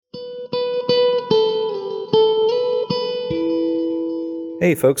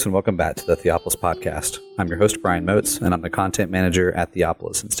Hey folks, and welcome back to the Theopolis Podcast. I'm your host, Brian Moats, and I'm the content manager at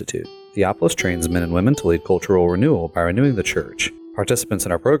Theopolis Institute. Theopolis trains men and women to lead cultural renewal by renewing the church. Participants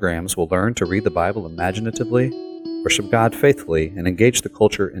in our programs will learn to read the Bible imaginatively, worship God faithfully, and engage the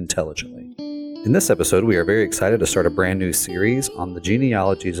culture intelligently. In this episode, we are very excited to start a brand new series on the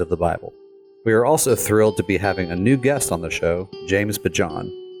genealogies of the Bible. We are also thrilled to be having a new guest on the show, James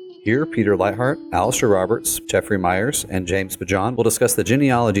Bejan. Here, Peter Leithart, Alistair Roberts, Jeffrey Myers, and James Bejan will discuss the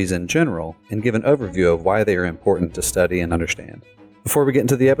genealogies in general and give an overview of why they are important to study and understand. Before we get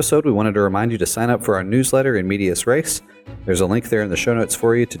into the episode, we wanted to remind you to sign up for our newsletter in Medias Res. There's a link there in the show notes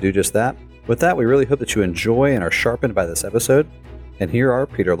for you to do just that. With that, we really hope that you enjoy and are sharpened by this episode. And here are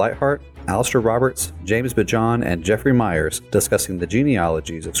Peter Leithart, Alistair Roberts, James Bejan, and Jeffrey Myers discussing the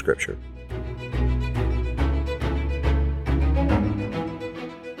genealogies of Scripture.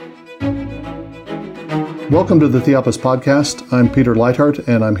 Welcome to the Theopolis Podcast. I'm Peter Leithart,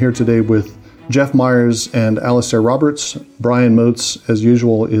 and I'm here today with Jeff Myers and Alistair Roberts. Brian Moats, as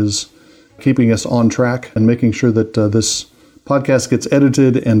usual, is keeping us on track and making sure that this podcast gets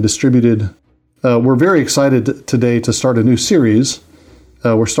edited and distributed. We're very excited today to start a new series.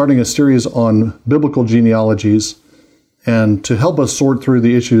 We're starting a series on biblical genealogies, and to help us sort through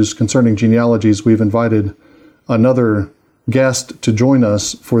the issues concerning genealogies, we've invited another guest to join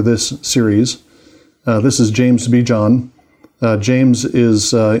us for this series. This is James Bejan. James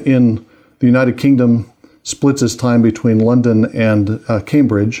is in the United Kingdom, splits his time between London and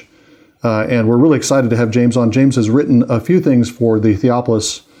Cambridge, and we're really excited to have James on. James has written a few things for the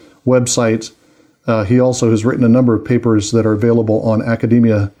Theopolis website. He also has written a number of papers that are available on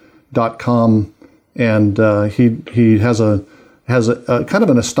academia.com, and he has a kind of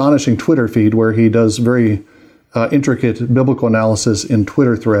an astonishing Twitter feed where he does very intricate biblical analysis in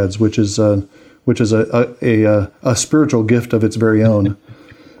Twitter threads, which is a spiritual gift of its very own.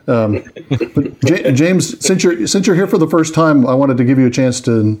 But James, since you're here for the first time, I wanted to give you a chance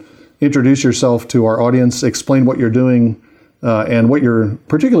to introduce yourself to our audience, explain what you're doing, and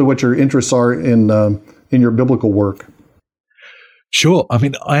particularly what your interests are in your biblical work. Sure. I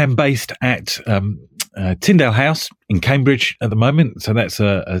mean, I am based at Tyndale House in Cambridge at the moment, so that's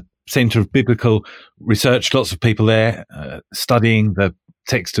a centre of biblical research. Lots of people there studying the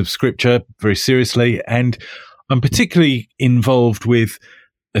text of Scripture very seriously, and I'm particularly involved with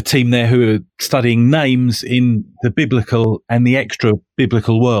a team there who are studying names in the biblical and the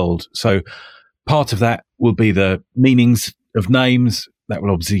extra-biblical world. So part of that will be the meanings of names. That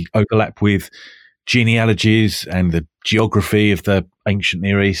will obviously overlap with genealogies and the geography of the ancient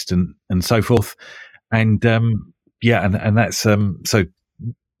Near East and so forth. And and that's so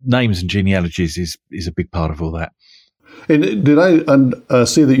names and genealogies is a big part of all that. And did I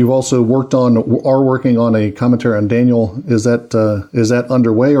see that you've also are working on a commentary on Daniel? Is that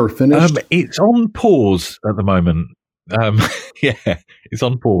underway or finished? It's on pause at the moment. It's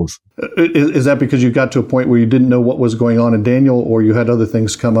on pause. Is that because you got to a point where you didn't know what was going on in Daniel, or you had other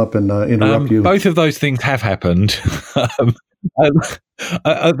things come up and interrupt you? Both of those things have happened.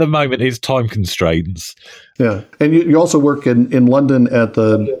 At the moment, it's time constraints. Yeah, and you also work in London at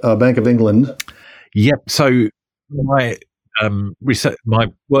the Bank of England. Yep. So my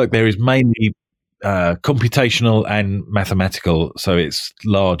work there is mainly computational and mathematical. So it's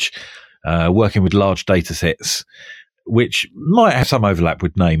large, working with large data sets, which might have some overlap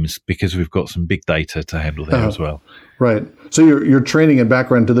with names because we've got some big data to handle there as well. Right. So your training and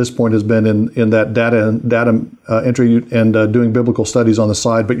background to this point has been in that data entry and doing biblical studies on the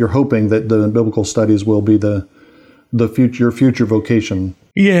side, but you're hoping that the biblical studies will be your future vocation.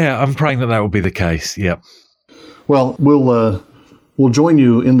 Yeah, I'm praying that will be the case. Yeah. Well, we'll join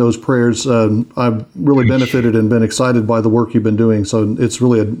you in those prayers. I've really benefited and been excited by the work you've been doing, so it's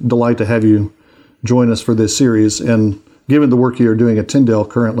really a delight to have you join us for this series. And given the work you're doing at Tyndale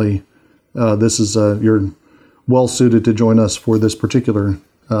currently, you're well suited to join us for this particular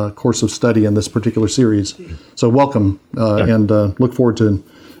course of study in this particular series. So welcome, and look forward to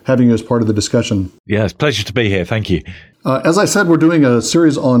having you as part of the discussion. Yeah, it's a pleasure to be here. Thank you. As I said, we're doing a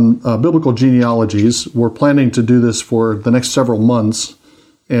series on biblical genealogies. We're planning to do this for the next several months,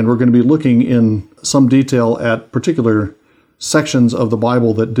 and we're going to be looking in some detail at particular sections of the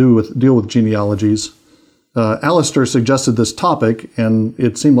Bible that deal with genealogies. Alistair suggested this topic, and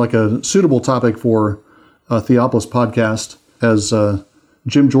it seemed like a suitable topic for a Theopolis podcast. As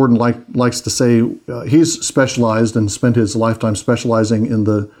Jim Jordan likes to say, he's specialized and spent his lifetime specializing in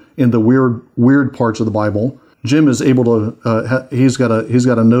the weird parts of the Bible. Jim is able to. He's got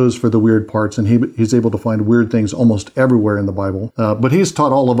a nose for the weird parts, and he's able to find weird things almost everywhere in the Bible. But he's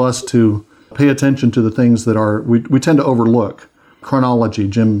taught all of us to pay attention to the things that we tend to overlook. chronology.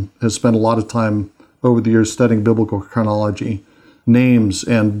 Jim has spent a lot of time over the years studying biblical chronology. Names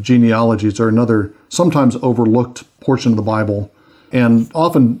and genealogies are another sometimes overlooked portion of the Bible and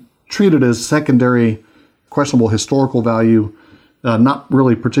often treated as secondary, questionable historical value, not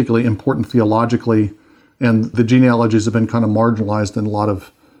really particularly important theologically. And the genealogies have been kind of marginalized in a lot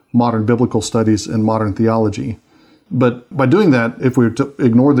of modern biblical studies and modern theology. But by doing that, if we were to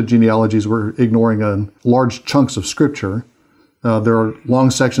ignore the genealogies, we're ignoring large chunks of Scripture. There are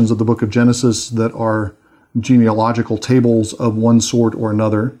long sections of the book of Genesis that are genealogical tables of one sort or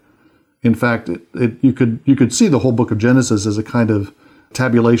another. In fact, you could see the whole book of Genesis as a kind of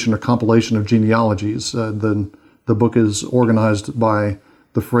tabulation or compilation of genealogies. The book is organized by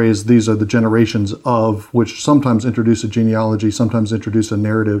the phrase, these are the generations of, which sometimes introduce a genealogy, sometimes introduce a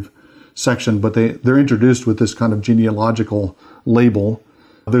narrative section, but they're introduced with this kind of genealogical label.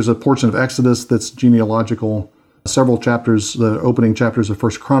 There's a portion of Exodus that's genealogical. Several chapters, the opening chapters of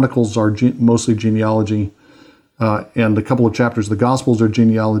First Chronicles are mostly genealogy, and a couple of chapters of the Gospels are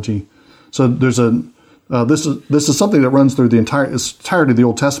genealogy. So there's this is something that runs through the entirety of the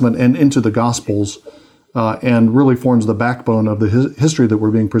Old Testament and into the Gospels, and really forms the backbone of the history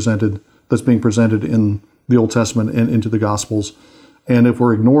that's being presented in the Old Testament and into the Gospels. And if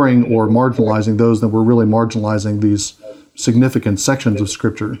we're ignoring or marginalizing those, then we're really marginalizing these significant sections of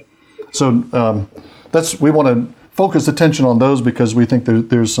Scripture. So we want to focus attention on those because we think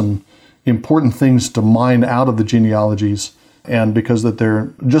there's some important things to mine out of the genealogies, and because that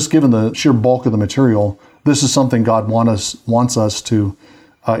they're just given the sheer bulk of the material, this is something God wants us to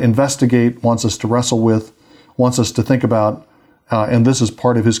investigate, wants us to wrestle with, wants us to think about, and this is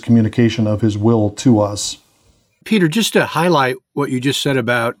part of His communication of His will to us. Peter, just to highlight what you just said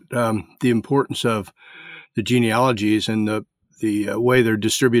about the importance of the genealogies and the way they're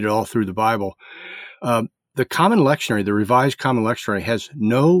distributed all through the Bible, the Common Lectionary, the Revised Common Lectionary, has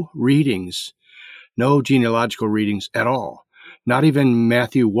no readings, no genealogical readings at all, not even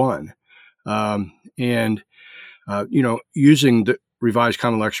Matthew 1. Using the Revised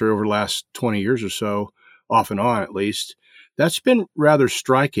Common Lectionary over the last 20 years or so, off and on at least, that's been rather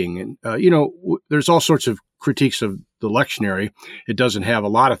striking. And, there's all sorts of critiques of the lectionary. It doesn't have a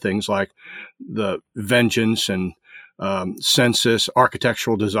lot of things like the vengeance and census,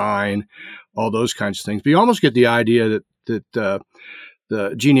 architectural design, all those kinds of things. But you almost get the idea that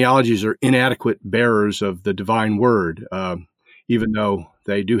the genealogies are inadequate bearers of the divine word, even though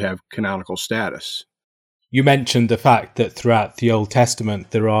they do have canonical status. You mentioned the fact that throughout the Old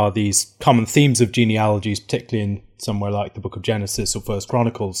Testament there are these common themes of genealogies, particularly in somewhere like the book of Genesis or First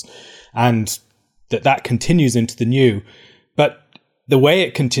Chronicles, and that continues into the New. But the way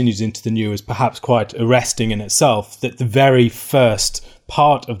it continues into the New is perhaps quite arresting in itself, that the very first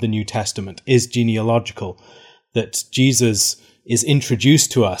part of the New Testament is genealogical, that Jesus is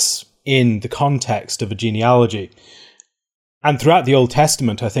introduced to us in the context of a genealogy. And throughout the Old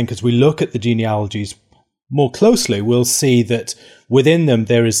Testament, I think as we look at the genealogies more closely, we'll see that within them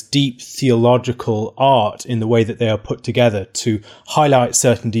there is deep theological art in the way that they are put together to highlight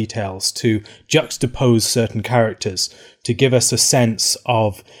certain details, to juxtapose certain characters, to give us a sense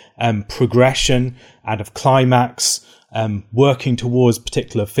of progression and of climax, working towards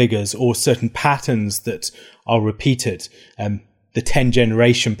particular figures or certain patterns that are repeated, the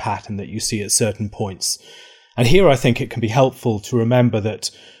 10-generation pattern that you see at certain points. And here I think it can be helpful to remember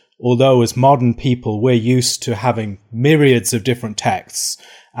that although as modern people we're used to having myriads of different texts,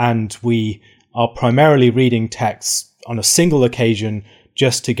 and we are primarily reading texts on a single occasion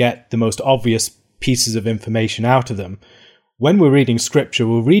just to get the most obvious pieces of information out of them, when we're reading Scripture,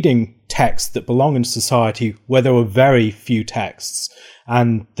 we're reading texts that belong in society where there were very few texts,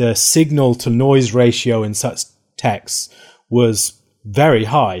 and the signal-to-noise ratio in such texts was very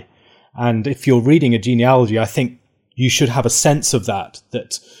high. And if you're reading a genealogy, I think you should have a sense of that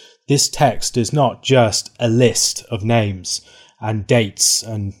this text is not just a list of names and dates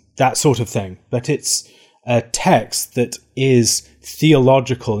and that sort of thing, but it's a text that is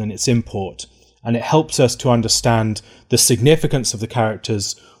theological in its import, and it helps us to understand the significance of the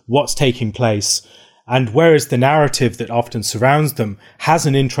characters, what's taking place, and whereas the narrative that often surrounds them has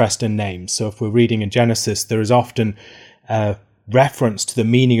an interest in names. So if we're reading in Genesis, there is often a reference to the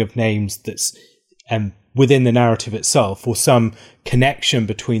meaning of names that's within the narrative itself, or some connection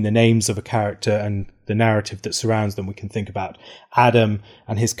between the names of a character and the narrative that surrounds them. We can think about Adam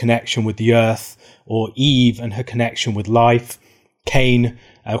and his connection with the earth, or Eve and her connection with life, Cain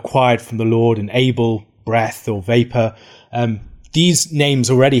acquired from the Lord, and Abel, breath or vapor. These names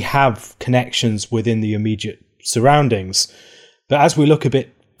already have connections within the immediate surroundings. But as we look a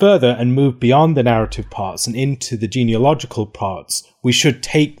bit further and move beyond the narrative parts and into the genealogical parts, we should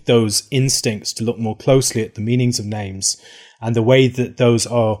take those instincts to look more closely at the meanings of names and the way that those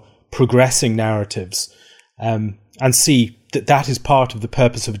are progressing narratives, and see that that is part of the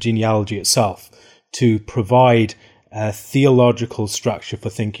purpose of genealogy itself, to provide a theological structure for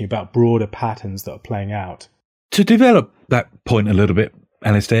thinking about broader patterns that are playing out. To develop that point a little bit,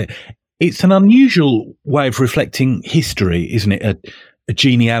 Alistair, it's an unusual way of reflecting history, isn't it? A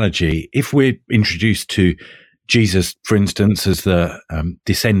genealogy. If we're introduced to Jesus, for instance, as the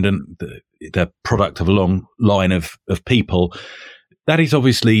descendant, the product of a long line of people, that is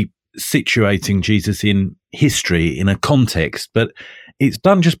obviously situating Jesus in history, in a context, but it's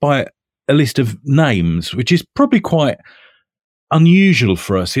done just by a list of names, which is probably quite unusual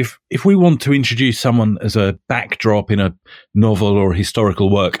for us. If we want to introduce someone as a backdrop in a novel or a historical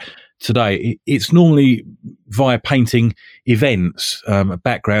work today, it's normally via painting events, a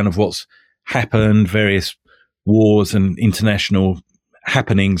background of what's happened, various wars and international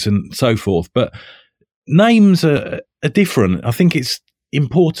happenings and so forth. But names are different. I think it's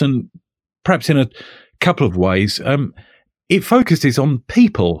important, perhaps in a couple of ways. It focuses on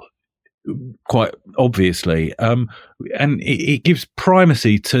people, quite obviously, and it gives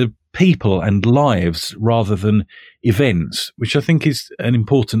primacy to people and lives rather than events, which I think is an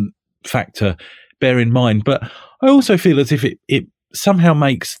important factor bear in mind. But I also feel as if it somehow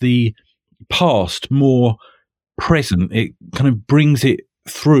makes the past more present. It kind of brings it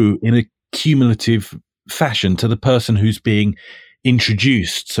through in a cumulative fashion to the person who's being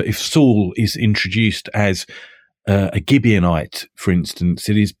introduced. So if Saul is introduced as a Gibeonite, for instance,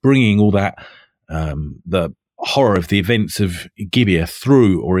 it is bringing all that, the horror of the events of Gibeah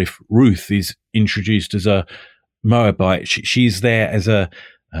through. Or if Ruth is introduced as a Moabite, she's there as a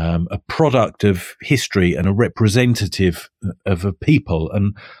product of history and a representative of a people.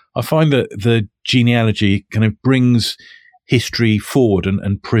 And I find that the genealogy kind of brings history forward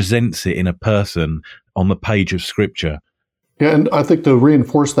and presents it in a person on the page of Scripture. Yeah, and I think to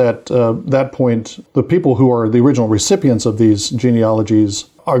reinforce that point, the people who are the original recipients of these genealogies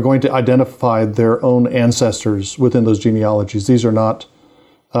are going to identify their own ancestors within those genealogies. These are not,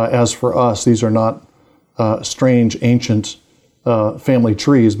 as for us, these are not strange, ancient family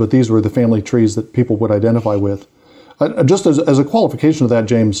trees, but these were the family trees that people would identify with. Just as a qualification of that,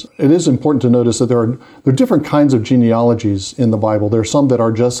 James, it is important to notice that there are different kinds of genealogies in the Bible. There are some that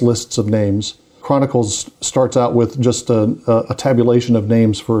are just lists of names. Chronicles starts out with just a tabulation of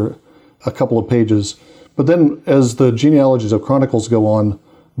names for a couple of pages. But then as the genealogies of Chronicles go on,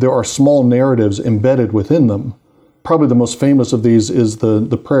 there are small narratives embedded within them. Probably the most famous of these is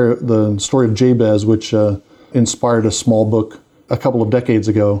the story of Jabez, which inspired a small book a couple of decades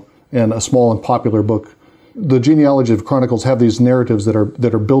ago, and a small and popular book. The genealogy of Chronicles have these narratives that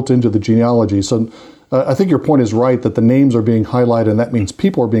are built into the genealogy. So I think your point is right that the names are being highlighted, and that means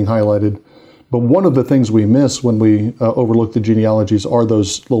people are being highlighted. But one of the things we miss when we overlook the genealogies are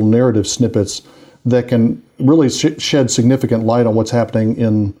those little narrative snippets that can really shed significant light on what's happening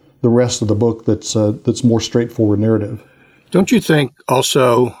in the rest of the book that's more straightforward narrative. Don't you think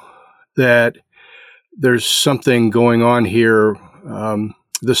also that there's something going on here,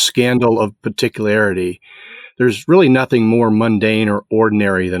 the scandal of particularity? There's really nothing more mundane or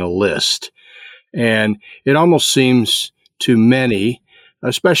ordinary than a list. And it almost seems to many,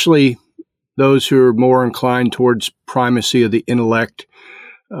 especially those who are more inclined towards primacy of the intellect,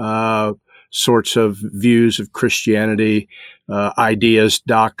 sorts of views of Christianity, ideas,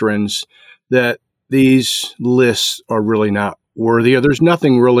 doctrines, that these lists are really not worthy, or there's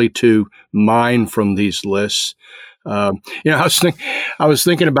nothing really to mine from these lists. I was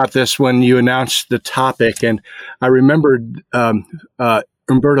thinking about this when you announced the topic, and I remembered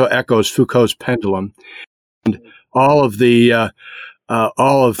Umberto Eco's Foucault's Pendulum, and all of the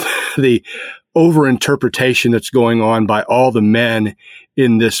overinterpretation that's going on by all the men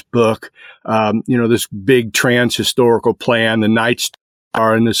in this book. This big trans-historical plan, the Knights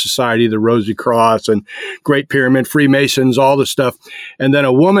Templar and the Society of the Rosy Cross and Great Pyramid, Freemasons, all the stuff. And then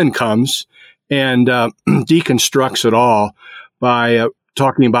a woman comes and deconstructs it all by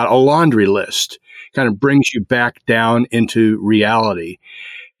talking about a laundry list, kind of brings you back down into reality.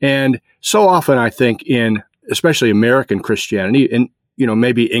 And so often, I think, in especially American Christianity, and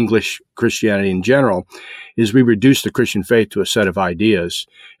maybe English Christianity in general, is we reduce the Christian faith to a set of ideas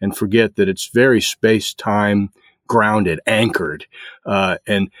and forget that it's very space-time grounded, anchored,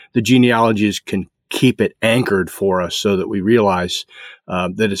 and the genealogies can keep it anchored for us so that we realize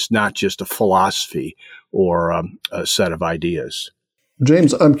that it's not just a philosophy or a set of ideas.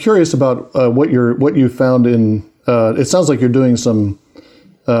 James, I'm curious about what you found in. It sounds like you're doing some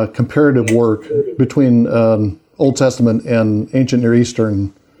comparative work between Old Testament and ancient Near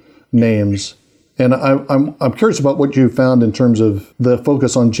Eastern names. And I'm curious about what you found in terms of the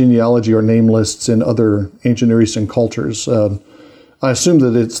focus on genealogy or name lists in other ancient Near Eastern cultures. I assume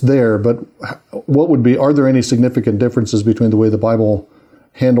that it's there, but are there any significant differences between the way the Bible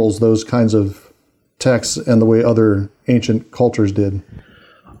handles those kinds of texts and the way other ancient cultures did?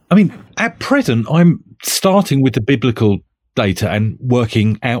 I mean, at present, I'm starting with the biblical data and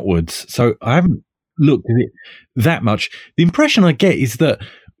working outwards. So I haven't looked at it that much. The impression I get is that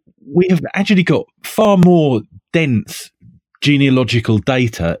we have actually got far more dense genealogical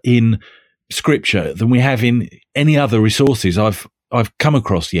data in Scripture than we have in any other resources I've come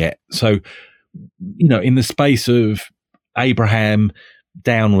across yet. So, in the space of Abraham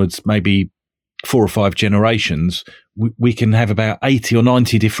downwards, maybe 4 or 5 generations, we can have about 80 or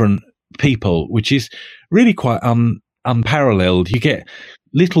 90 different people, which is really quite unparalleled. You get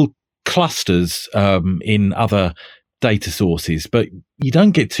little clusters in other data sources, but you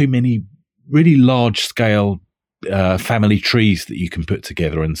don't get too many really large scale family trees that you can put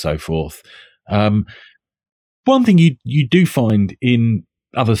together and so forth. One thing you do find in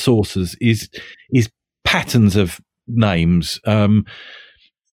other sources is patterns of names,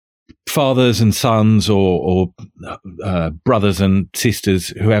 fathers and sons, or brothers and sisters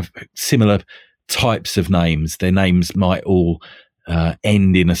who have similar types of names. Their names might all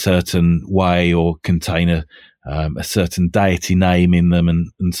end in a certain way or contain a certain deity name in them,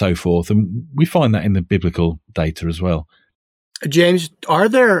 and so forth. And we find that in the biblical data as well. James, are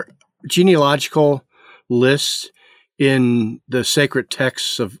there genealogical lists in the sacred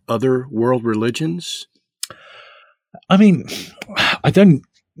texts of other world religions? I mean, I don't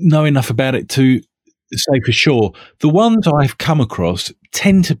know enough about it to say for sure. The ones I've come across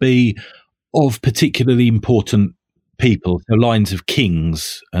tend to be of particularly important people, so lines of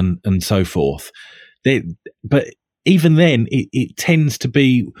kings and so forth. But even then, it tends to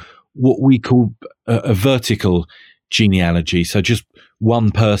be what we call a vertical genealogy, so just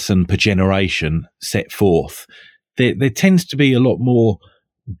one person per generation set forth. There tends to be a lot more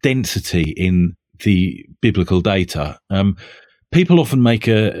density in the biblical data. People often make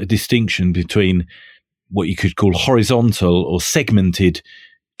a distinction between what you could call horizontal or segmented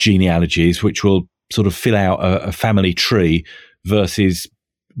genealogies, which will sort of fill out a family tree, versus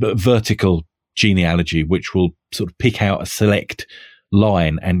vertical genealogy, which will sort of pick out a select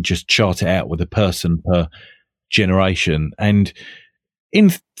line and just chart it out with a person per generation. And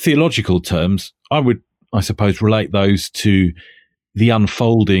in theological terms, I would, I suppose, relate those to the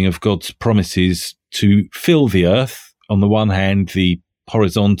unfolding of God's promises to fill the earth, on the one hand, the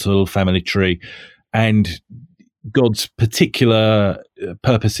horizontal family tree, and God's particular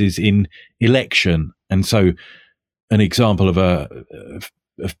purposes in election. And so an example of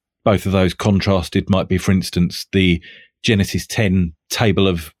both of those contrasted might be, for instance, the Genesis 10 table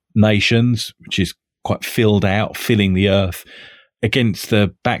of nations, which is quite filled out, filling the earth, against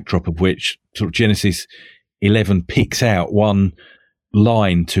the backdrop of which sort of Genesis 11 picks out one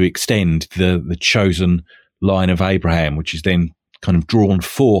line to extend, the chosen line of Abraham, which is then kind of drawn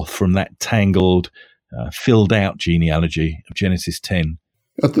forth from that tangled, filled out genealogy of Genesis 10.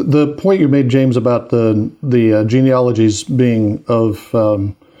 The point you made, James, about the genealogies being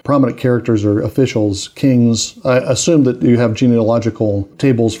of prominent characters or officials, kings, I assume that you have genealogical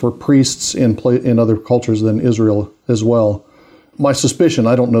tables for priests in other cultures than Israel as well. My suspicion,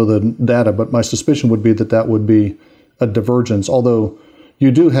 I don't know the data, but my suspicion would be that would be a divergence, although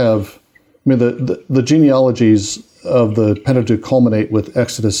you do have, I mean, the genealogies of the Pentateuch culminate with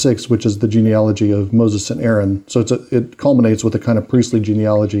Exodus 6, which is the genealogy of Moses and Aaron. So it culminates with a kind of priestly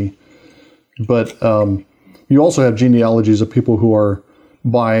genealogy. But you also have genealogies of people who are,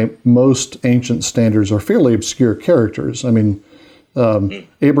 by most ancient standards, are fairly obscure characters. I mean,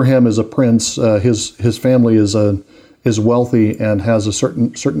 Abraham is a prince. His family is wealthy and has a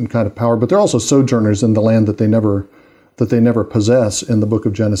certain kind of power, but they're also sojourners in the land that they never possess in the book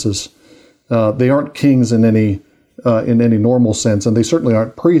of Genesis. They aren't kings in any normal sense, and they certainly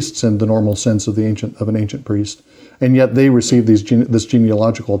aren't priests in the normal sense of an ancient priest. And yet they receive this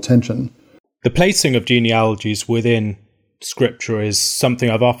genealogical attention. The placing of genealogies within Scripture is something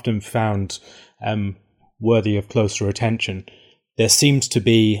I've often found worthy of closer attention. There seems to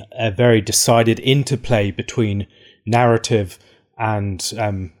be a very decided interplay between narrative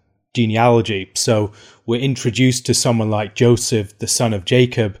and genealogy. So we're introduced to someone like Joseph, the son of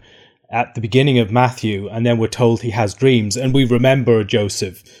Jacob, at the beginning of Matthew, and then we're told he has dreams, and we remember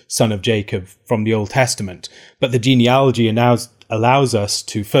Joseph, son of Jacob, from the Old Testament. But the genealogy allows us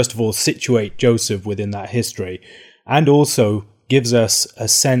to, first of all, situate Joseph within that history, and also gives us a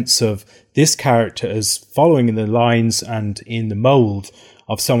sense of this character as following in the lines and in the mold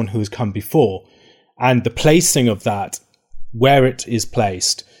of someone who has come before. And the placing of that, where it is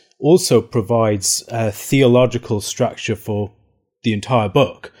placed, also provides a theological structure for the entire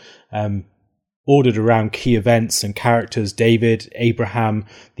book, ordered around key events and characters: David, Abraham,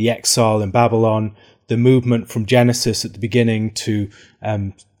 the exile in Babylon, the movement from Genesis at the beginning to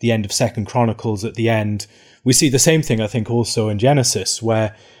the end of 2nd Chronicles at the end. We see the same thing, I think, also in Genesis,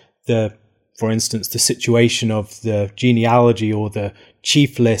 where for instance, the situation of the genealogy or the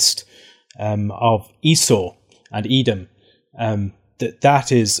chief list of Esau and Edom,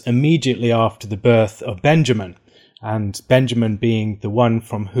 that is immediately after the birth of Benjamin, and Benjamin being the one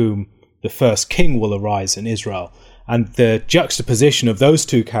from whom the first king will arise in Israel. And the juxtaposition of those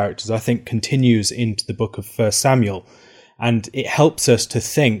two characters, I think, continues into the book of 1 Samuel. And it helps us to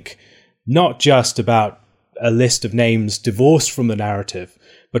think not just about a list of names divorced from the narrative,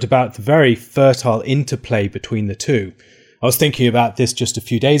 but about the very fertile interplay between the two. I was thinking about this just a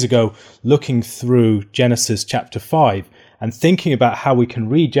few days ago, looking through Genesis chapter 5 and thinking about how we can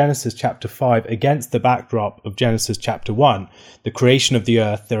read Genesis chapter 5 against the backdrop of Genesis chapter 1, the creation of the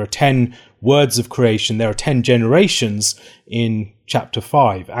earth. There are 10 words of creation. There are 10 generations in chapter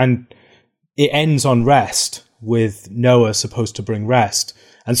 5. And it ends on rest, with Noah supposed to bring rest.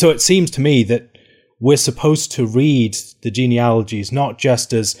 And so it seems to me that we're supposed to read the genealogies not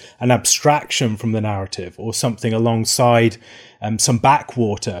just as an abstraction from the narrative or something alongside some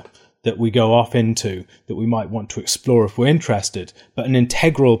backwater that we go off into that we might want to explore if we're interested, but an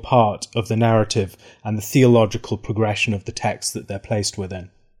integral part of the narrative and the theological progression of the text that they're placed within.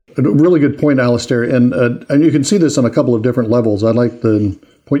 A really good point, Alistair, and you can see this on a couple of different levels. I like the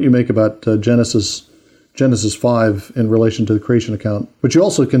point you make about Genesis 5 in relation to the creation account, but you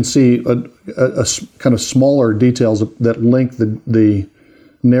also can see a kind of smaller details that link the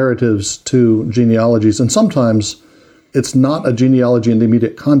narratives to genealogies, and sometimes it's not a genealogy in the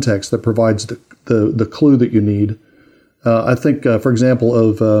immediate context that provides the clue that you need. I think, for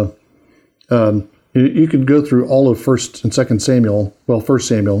example, you could go through all of 1st and 2nd Samuel. Well, 1st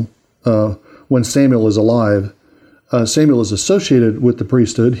Samuel, when Samuel is alive. Samuel is associated with the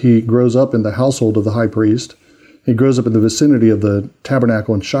priesthood. He grows up in the household of the high priest. He grows up in the vicinity of the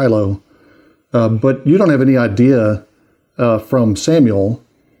tabernacle in Shiloh. But you don't have any idea from Samuel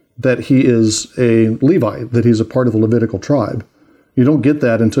that he is a Levite, that he's a part of the Levitical tribe. You don't get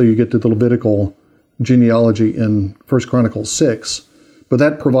that until you get to the Levitical genealogy in 1 Chronicles 6. But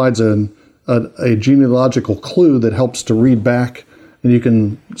that provides a genealogical clue that helps to read back, and you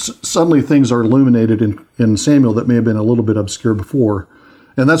can suddenly things are illuminated in Samuel that may have been a little bit obscure before.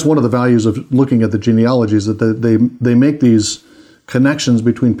 And that's one of the values of looking at the genealogies, that they make these connections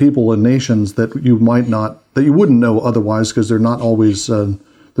between people and nations that you wouldn't know otherwise, because they're not always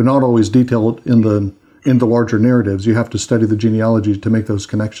detailed in the larger narratives. You have to study the genealogy to make those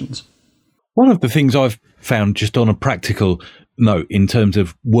connections. One of the things I've found, just on a practical note, in terms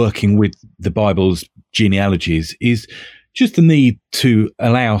of working with the Bible's genealogies, is just the need to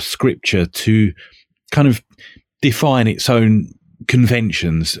allow Scripture to kind of define its own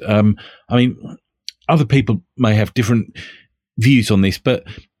conventions. I mean, other people may have different views on this, but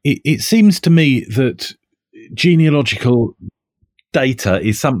it seems to me that genealogical data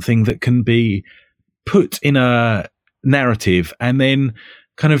is something that can be put in a narrative and then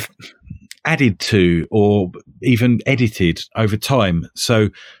kind of added to or even edited over time. So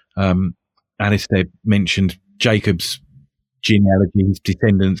Alistair mentioned Jacob's genealogy, his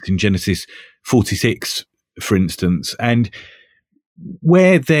descendants in Genesis 46, for instance, and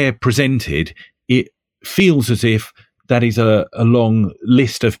where they're presented, it feels as if that is a long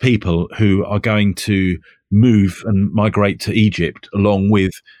list of people who are going to move and migrate to Egypt along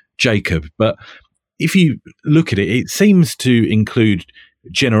with Jacob. But if you look at it, it seems to include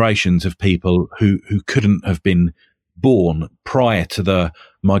generations of people who couldn't have been born prior to the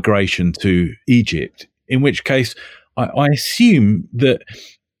migration to Egypt, in which case I assume that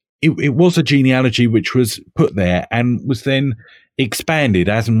it was a genealogy which was put there and was then expanded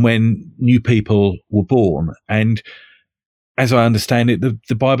as and when new people were born. And as I understand it,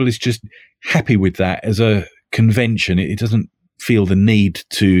 the Bible is just happy with that as a convention. It doesn't feel the need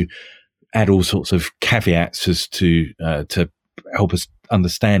to add all sorts of caveats as to help us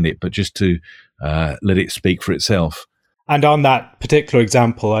understand it, but just to let it speak for itself. And on that particular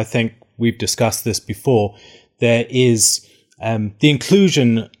example, I think we've discussed this before, there is the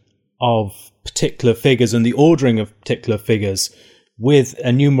inclusion of particular figures and the ordering of particular figures with a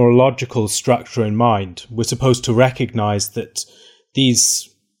numerological structure in mind. We're supposed to recognize that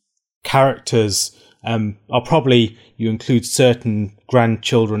these characters You include certain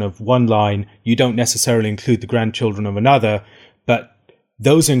grandchildren of one line. You don't necessarily include the grandchildren of another, but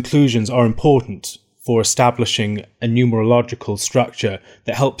those inclusions are important for establishing a numerological structure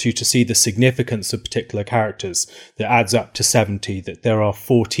that helps you to see the significance of particular characters, that adds up to 70, that there are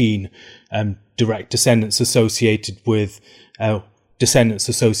 14 direct descendants associated with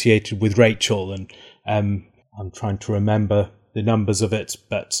Rachel. And I'm trying to remember the numbers of it,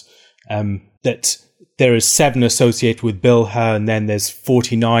 but that there is 7 associated with Bilhah, and then there's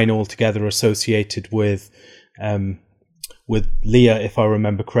 49 altogether associated with Leah, if I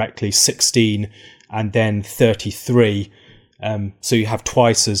remember correctly, 16, and then 33. So you have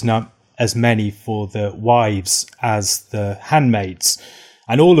twice as many for the wives as the handmaids.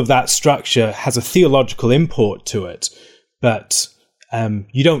 And all of that structure has a theological import to it, but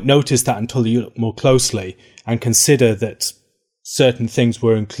you don't notice that until you look more closely and consider that certain names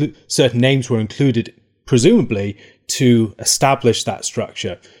were included, presumably to establish that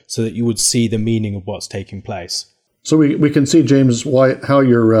structure, so that you would see the meaning of what's taking place. So we can see, James, how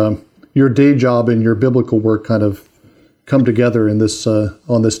your day job and your biblical work kind of come together in this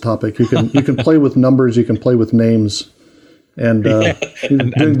on this topic. You can play with numbers, you can play with names, and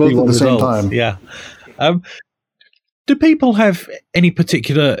doing both at the same time. Yeah. Do people have any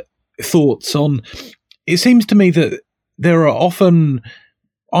particular thoughts on? It seems to me that there are often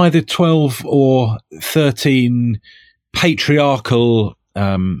either 12 or 13 patriarchal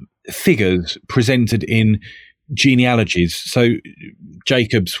figures presented in genealogies. So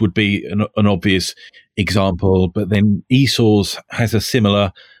Jacob's would be an obvious example, but then Esau's has a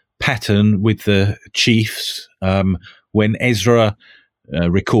similar pattern with the chiefs. When Ezra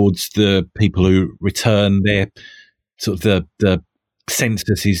records the people who return, their sort of the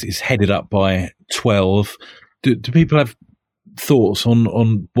census is headed up by 12. Do people have thoughts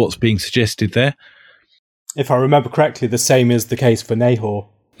on what's being suggested there? If I remember correctly, the same is the case for Nahor.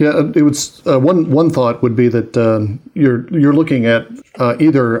 Yeah, it was one thought would be that you're looking at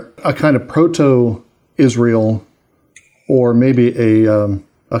either a kind of proto-Israel or maybe a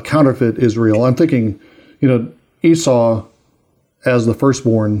counterfeit Israel. I'm thinking, Esau as the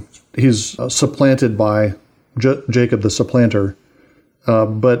firstborn, he's supplanted by Jacob the supplanter,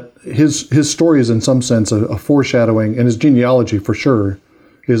 but his story is in some sense a foreshadowing, and his genealogy for sure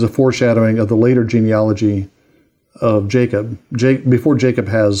is a foreshadowing of the later genealogy of Jacob. Before Jacob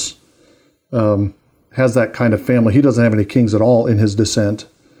has that kind of family, he doesn't have any kings at all in his descent,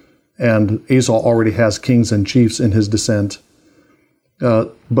 and Esau already has kings and chiefs in his descent.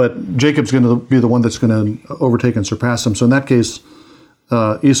 But Jacob's going to be the one that's going to overtake and surpass him. So in that case,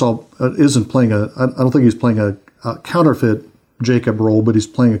 Esau isn't playing I don't think he's playing a counterfeit Jacob role, but he's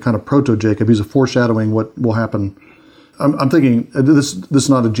playing a kind of proto-Jacob. He's a foreshadowing what will happen. I'm thinking, this is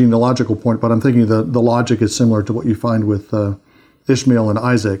not a genealogical point, but I'm thinking the logic is similar to what you find with Ishmael and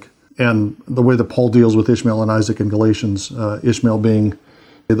Isaac, and the way that Paul deals with Ishmael and Isaac in Galatians, Ishmael being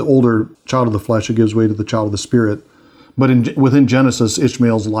the older child of the flesh who gives way to the child of the spirit. But within Genesis,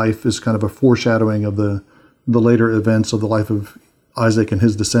 Ishmael's life is kind of a foreshadowing of the later events of the life of Isaac and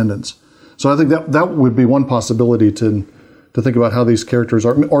his descendants. So I think that would be one possibility to think about how these characters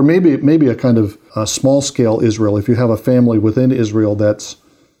are, or maybe a kind of small scale Israel. If you have a family within Israel that's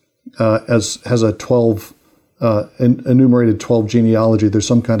has a 12 enumerated 12 genealogy, there's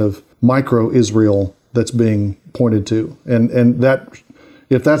some kind of micro Israel that's being pointed to, and that.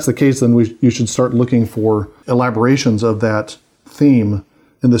 If that's the case, then you should start looking for elaborations of that theme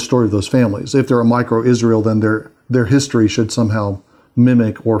in the story of those families. If they're a micro-Israel, then their history should somehow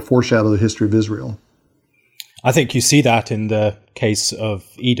mimic or foreshadow the history of Israel. I think you see that in the case of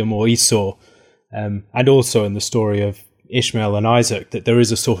Edom or Esau, and also in the story of Ishmael and Isaac, that there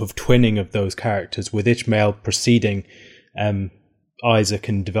is a sort of twinning of those characters, with Ishmael preceding Isaac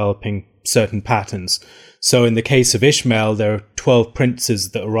and developing certain patterns. So in the case of Ishmael, there are 12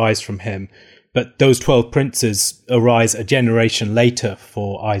 princes that arise from him, but those 12 princes arise a generation later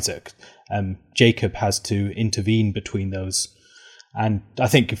for Isaac. Jacob has to intervene between those. And I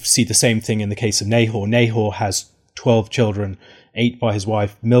think you see the same thing in the case of Nahor. Nahor has 12 children, 8 by his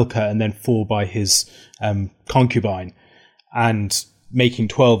wife Milcah, and then 4 by his concubine, and making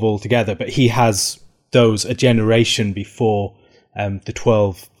 12 altogether. But he has those a generation before the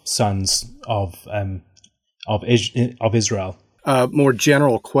 12 sons of Israel. More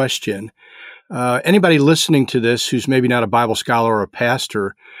general question. Anybody listening to this who's maybe not a Bible scholar or a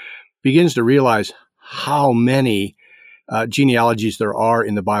pastor begins to realize how many genealogies there are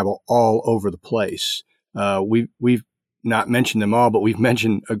in the Bible all over the place. We've not mentioned them all, but we've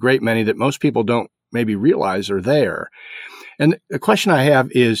mentioned a great many that most people don't maybe realize are there. And the question I have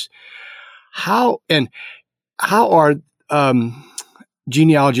is, How are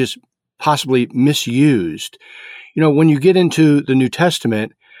genealogies possibly misused? When you get into the New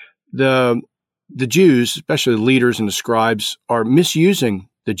Testament, the Jews, especially the leaders and the scribes, are misusing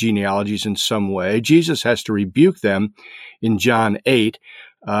the genealogies in some way. Jesus has to rebuke them in John 8,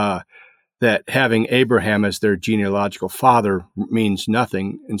 that having Abraham as their genealogical father means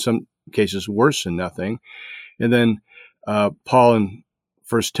nothing, in some cases worse than nothing. And then Paul in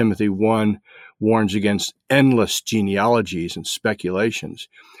 1 Timothy 1 warns against endless genealogies and speculations.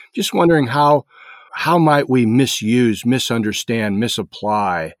 Just wondering how might we misuse, misunderstand,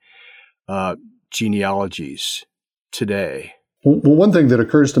 misapply genealogies today? Well, one thing that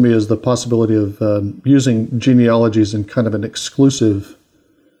occurs to me is the possibility of using genealogies in kind of an exclusive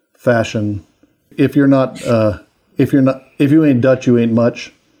fashion. If you ain't Dutch, you ain't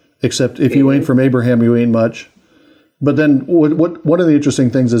much. Except if you ain't from Abraham, you ain't much. But then, one of the interesting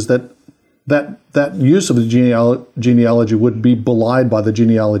things is that use of the genealogy would be belied by the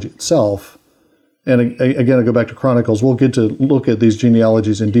genealogy itself. And again, I go back to Chronicles. We'll get to look at these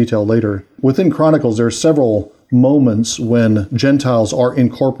genealogies in detail later. Within Chronicles, there are several moments when Gentiles are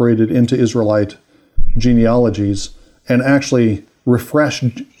incorporated into Israelite genealogies and actually refresh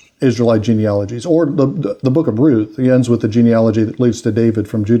Israelite genealogies. Or the book of Ruth, it ends with the genealogy that leads to David,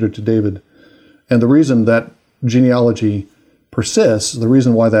 from Judah to David. And the reason that genealogy persists, the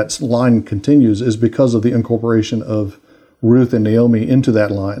reason why that line continues, is because of the incorporation of Ruth and Naomi into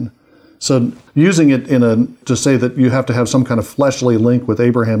that line. So using it to say that you have to have some kind of fleshly link with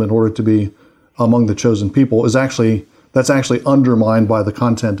Abraham in order to be among the chosen people that's actually undermined by the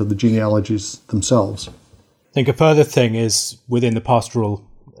content of the genealogies themselves. I think a further thing is within the pastoral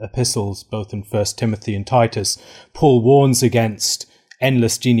epistles, both in 1 Timothy and Titus, Paul warns against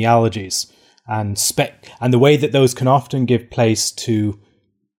endless genealogies and the way that those can often give place to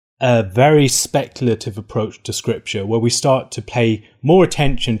a very speculative approach to Scripture, where we start to pay more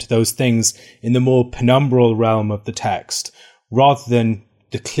attention to those things in the more penumbral realm of the text, rather than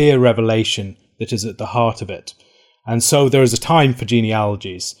the clear revelation that is at the heart of it. And so there is a time for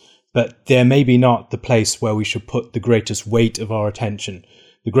genealogies, but they're maybe not the place where we should put the greatest weight of our attention.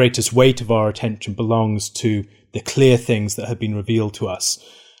 The greatest weight of our attention belongs to the clear things that have been revealed to us,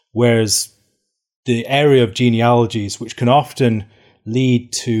 whereas the area of genealogies, which can often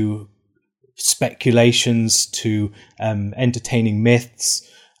lead to speculations, to entertaining myths,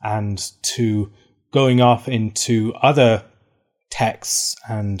 and to going off into other texts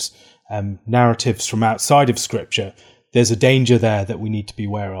and narratives from outside of Scripture, there's a danger there that we need to be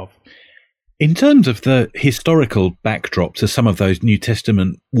aware of. In terms of the historical backdrop to some of those New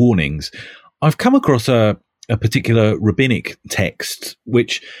Testament warnings, I've come across a particular rabbinic text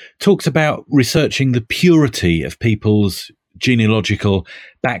which talks about researching the purity of people's genealogical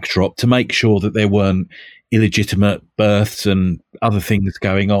backdrop to make sure that there weren't illegitimate births and other things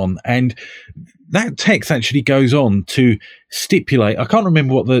going on. And that text actually goes on to stipulate, I can't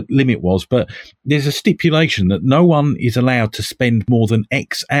remember what the limit was, but there's a stipulation that no one is allowed to spend more than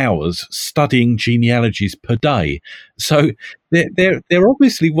X hours studying genealogies per day. So there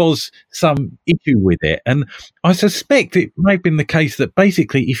obviously was some issue with it. And I suspect it may have been the case that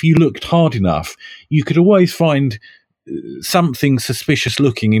basically if you looked hard enough, you could always find something suspicious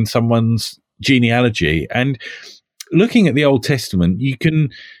looking in someone's genealogy. And looking at the Old Testament, you can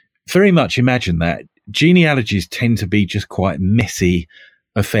very much imagine that genealogies tend to be just quite messy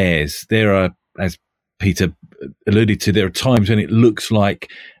affairs. There are, as Peter alluded to, there are times when it looks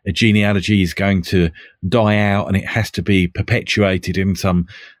like a genealogy is going to die out and it has to be perpetuated in some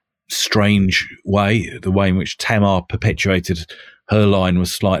strange way. The way in which Tamar perpetuated her line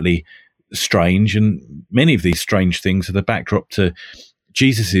was slightly strange, and many of these strange things are the backdrop to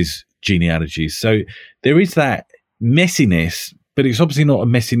Jesus's genealogies. So there is that messiness, but it's obviously not a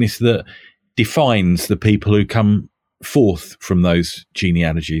messiness that defines the people who come forth from those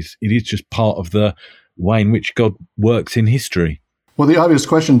genealogies. It is just part of the way in which God works in history. Well, the obvious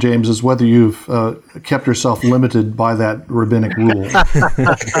question, James, is whether you've kept yourself limited by that rabbinic rule.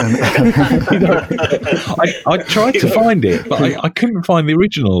 I tried to find it, but I couldn't find the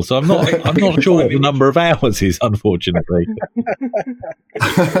original, so I'm not sure what the number of hours is, unfortunately.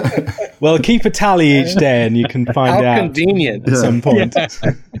 Well, keep a tally each day, and you can find out. How convenient! At some point.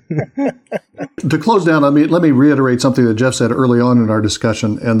 To close down, let me reiterate something that Jeff said early on in our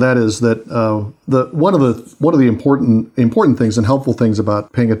discussion, and that is that one of the important things and helpful things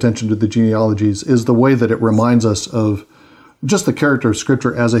about paying attention to the genealogies is the way that it reminds us of just the character of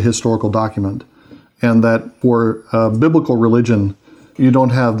Scripture as a historical document, and that for biblical religion, you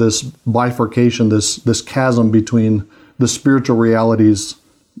don't have this bifurcation, this chasm between the spiritual realities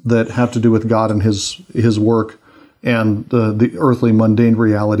that have to do with God and his work, and the earthly mundane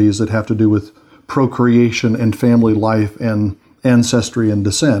realities that have to do with procreation and family life and ancestry and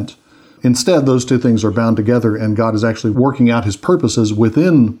descent. Instead, those two things are bound together, and God is actually working out his purposes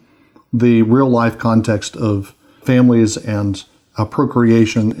within the real-life context of families and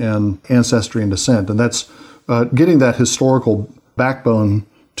procreation and ancestry and descent. And that's getting that historical backbone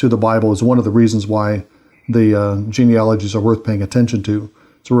to the Bible is one of the reasons why the genealogies are worth paying attention to.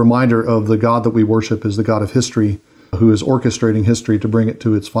 It's a reminder of the God that we worship is the God of history, who is orchestrating history to bring it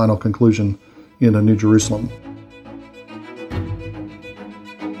to its final conclusion in a New Jerusalem.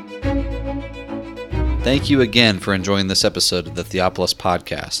 Thank you again for enjoying this episode of the Theopolis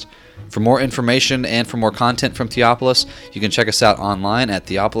Podcast. For more information and for more content from Theopolis, you can check us out online at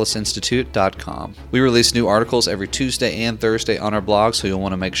theopolisinstitute.com. We release new articles every Tuesday and Thursday on our blog, so you'll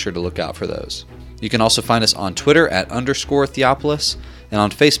want to make sure to look out for those. You can also find us on Twitter at _Theopolis and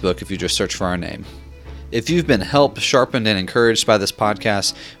on Facebook if you just search for our name. If you've been helped, sharpened, and encouraged by this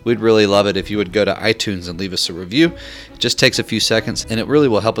podcast, we'd really love it if you would go to iTunes and leave us a review. It just takes a few seconds, and it really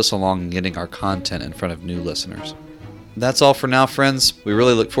will help us along in getting our content in front of new listeners. That's all for now, friends. We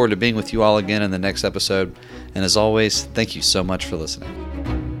really look forward to being with you all again in the next episode. And as always, thank you so much for listening.